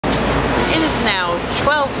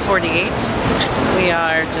48. We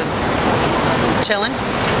are just chilling.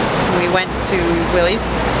 We went to Willie's.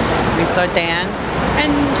 We saw Dan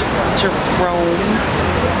and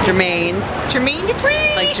Jermaine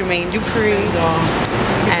Dupree! Like Jermaine Dupree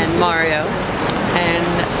and Mario. And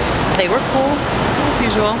they were cool, as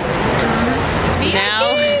usual.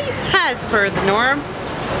 Now, as per the norm,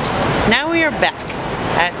 now we are back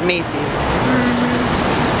at Macy's.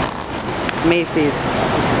 Macy's.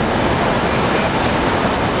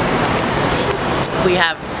 We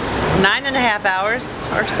have 9.5 hours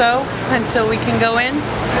or so until we can go in.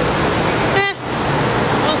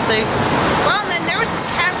 We'll see. Well, and then there was this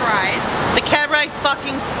cab ride. The cab ride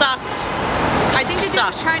fucking sucked. I think the dude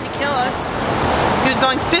was trying to kill us. He was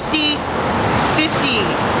going 50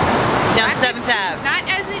 down Not 7th 15, Ave.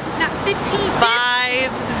 Not 15.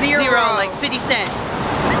 5-0, like 50 cent.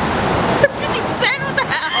 50 cent? What the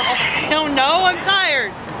hell? I don't know, I'm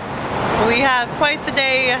tired. We have quite the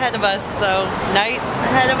day ahead of us, so night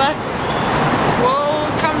ahead of us. We'll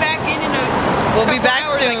come back in a We'll be back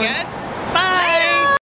couple hours, soon. I guess.